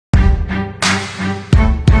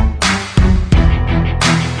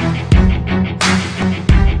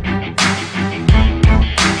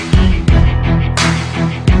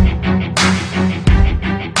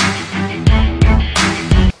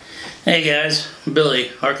Hey guys,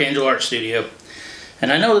 Billy, Archangel Art Studio.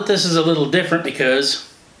 And I know that this is a little different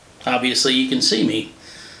because obviously you can see me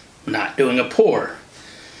not doing a pour.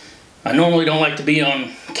 I normally don't like to be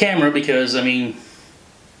on camera because, I mean,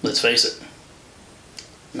 let's face it,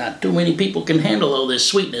 not too many people can handle all this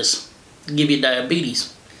sweetness. It'll give you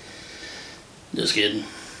diabetes. Just kidding.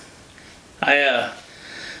 I've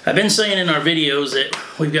been saying in our videos that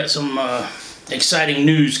we've got some exciting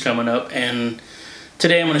news coming up, and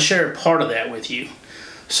today I'm going to share a part of that with you.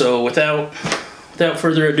 So without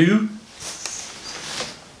further ado,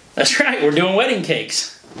 that's right, we're doing wedding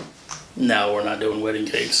cakes. No, we're not doing wedding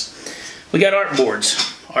cakes. We got art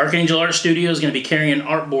boards. Archangel Art Studio is going to be carrying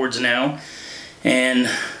art boards now, and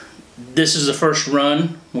this is the first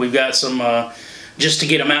run. We've got some, just to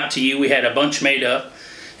get them out to you, we had a bunch made up,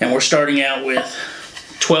 and we're starting out with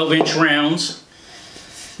 12-inch rounds.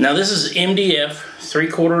 Now this is MDF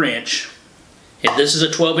 3/4 inch. If this is a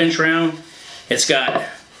 12-inch round, it's got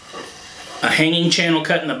a hanging channel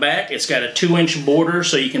cut in the back. It's got a 2-inch border,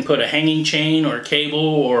 so you can put a hanging chain or cable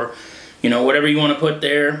or, you know, whatever you want to put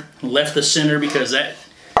there. Left the center because that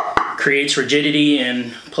creates rigidity,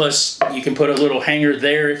 and plus you can put a little hanger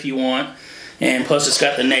there if you want. And plus it's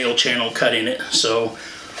got the nail channel cut in it. So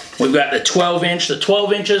we've got the 12-inch. The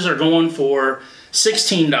 12 inches are going for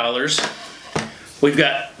 $16. We've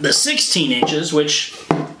got the 16 inches, which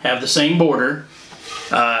have the same border.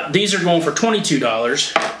 These are going for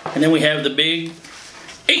 $22. And then we have the big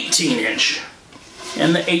 18-inch.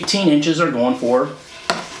 And the 18 inches are going for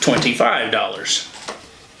 $25.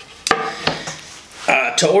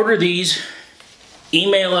 To order these,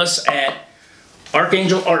 email us at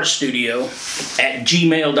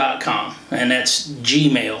archangelartstudio@gmail.com. And that's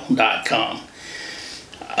gmail.com.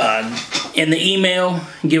 In the email,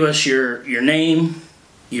 give us your name,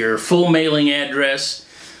 your full mailing address,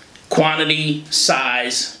 quantity,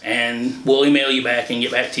 size, and we'll email you back and get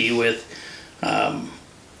back to you with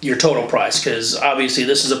your total price, because obviously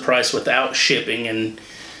this is a price without shipping, and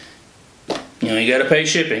you know, you got to pay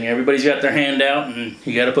shipping. Everybody's got their hand out, and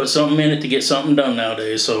you got to put something in it to get something done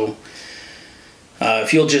nowadays. So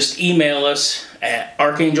if you'll just email us at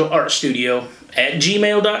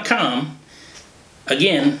archangelartstudio@gmail.com,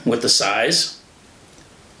 again with the size,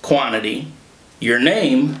 quantity, your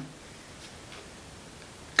name,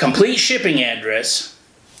 complete shipping address,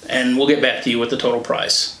 and we'll get back to you with the total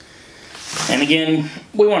price. And again,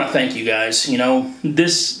 we want to thank you guys. You know,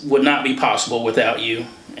 this would not be possible without you,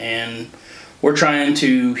 and we're trying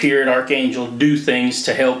to, here at Archangel, do things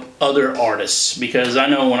to help other artists, because I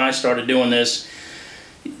know when I started doing this,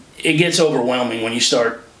 it gets overwhelming when you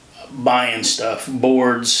start buying stuff,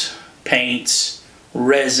 boards, paints,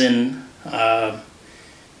 resin.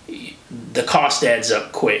 The cost adds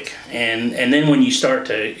up quick, and then when you start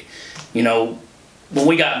to, you know, when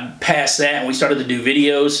we got past that and we started to do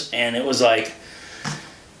videos, and it was like,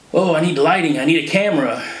 oh, I need lighting, I need a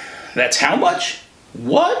camera. That's how much?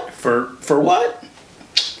 What? For what?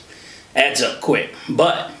 Adds up quick.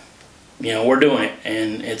 But you know, we're doing it,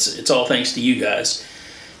 and it's all thanks to you guys.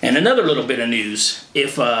 And another little bit of news: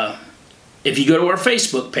 if you go to our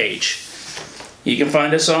Facebook page, you can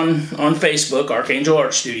find us on Facebook, Archangel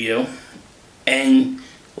Art Studio, and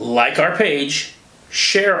like our page,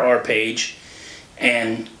 share our page,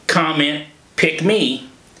 and comment, pick me.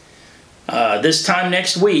 This time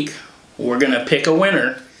next week, we're going to pick a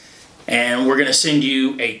winner, and we're going to send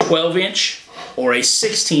you a 12-inch or a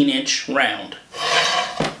 16-inch round.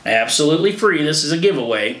 Absolutely free. This is a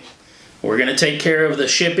giveaway. We're going to take care of the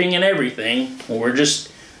shipping and everything. This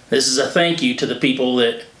is a thank you to the people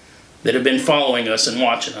that have been following us and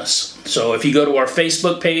watching us. So if you go to our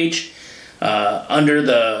Facebook page, under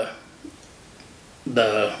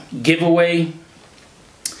the giveaway,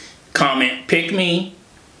 comment, pick me,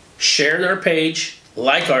 share their page,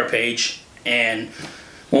 like our page, and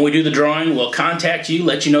when we do the drawing, we'll contact you,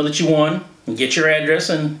 let you know that you won, and get your address,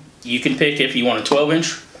 and you can pick if you want a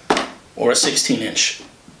 12-inch or a 16-inch.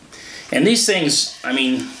 And these things, I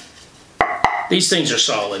mean, these things are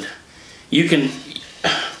solid. You can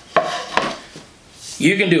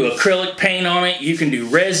do acrylic paint on it, you can do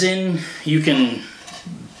resin, you can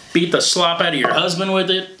beat the slop out of your husband with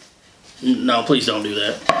it. No, please don't do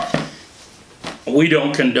that. We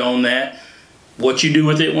don't condone that. What you do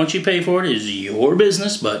with it once you pay for it is your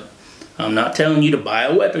business, but I'm not telling you to buy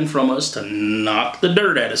a weapon from us to knock the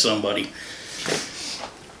dirt out of somebody.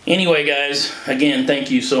 Anyway, guys, again,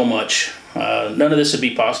 thank you so much. None of this would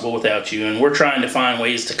be possible without you, and we're trying to find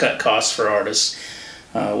ways to cut costs for artists,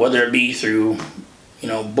 whether it be through, you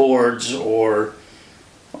know, boards or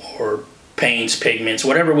paints, pigments,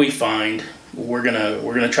 whatever we find, we're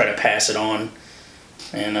gonna try to pass it on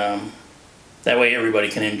And that way everybody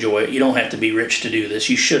can enjoy it. You don't have to be rich to do this.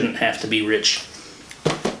 You shouldn't have to be rich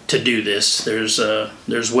to do this.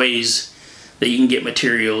 There's ways that you can get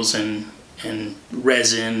materials and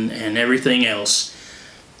resin and everything else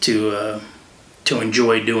to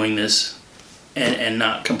enjoy doing this and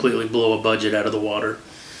not completely blow a budget out of the water.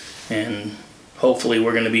 And hopefully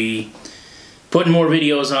we're going to be putting more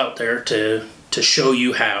videos out there to show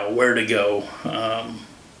you how, where to go,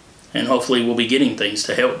 and hopefully we'll be getting things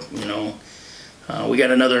to help. You know, we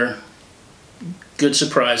got another good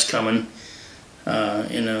surprise coming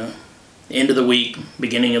in the end of the week,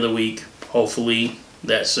 beginning of the week, hopefully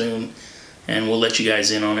that soon, and we'll let you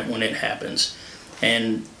guys in on it when it happens.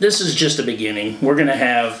 And this is just the beginning. We're going to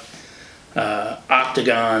have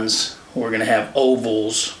octagons, we're going to have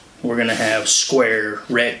ovals, we're going to have square,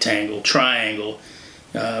 rectangle, triangle.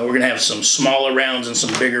 We're going to have some smaller rounds and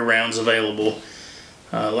some bigger rounds available.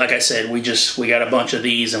 Like I said, we got a bunch of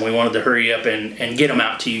these and we wanted to hurry up and get them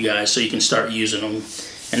out to you guys so you can start using them.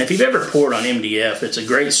 And if you've ever poured on MDF, it's a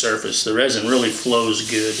great surface. The resin really flows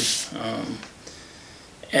good.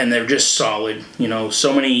 And they're just solid. You know,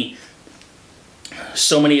 so many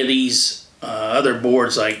of these other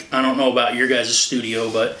boards, like, I don't know about your guys'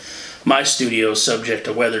 studio, but my studio is subject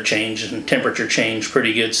to weather change and temperature change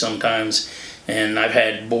pretty good sometimes. And I've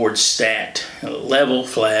had boards stacked level,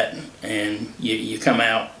 flat, and you come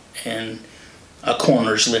out and a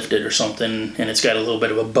corner's lifted or something, and it's got a little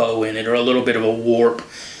bit of a bow in it or a little bit of a warp.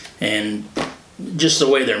 And just the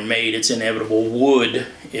way they're made, it's inevitable. Wood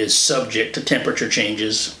is subject to temperature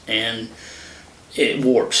changes and it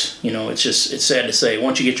warps. You know, it's sad to say.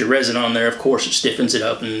 Once you get your resin on there, of course it stiffens it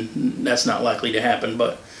up, and that's not likely to happen,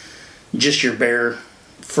 but just your bare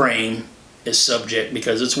frame is subject,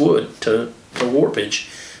 because it's wood, to warpage.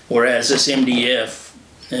 Whereas this MDF,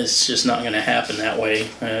 it's just not going to happen that way.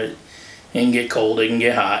 It can get cold, it can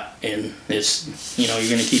get hot, and it's, you know, you're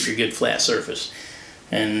going to keep your good flat surface.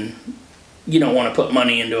 And you don't want to put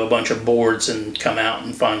money into a bunch of boards and come out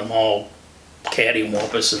and find them all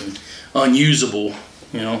cattywampus and unusable,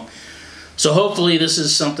 you know. So hopefully this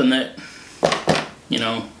is something that, you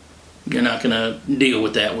know, you're not going to deal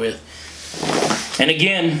with that with. And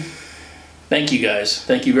again, thank you guys.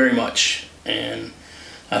 Thank you very much. And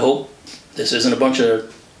I hope this isn't a bunch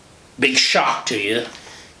of big shock to you.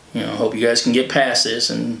 You know, I hope you guys can get past this,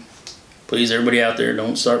 and please, everybody out there,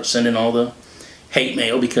 don't start sending all the hate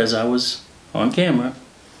mail because I was on camera.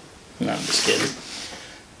 No, I'm just kidding.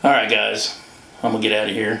 Alright guys, I'm gonna get out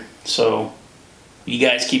of here. So you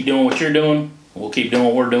guys keep doing what you're doing, we'll keep doing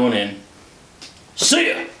what we're doing, and see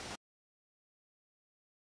ya!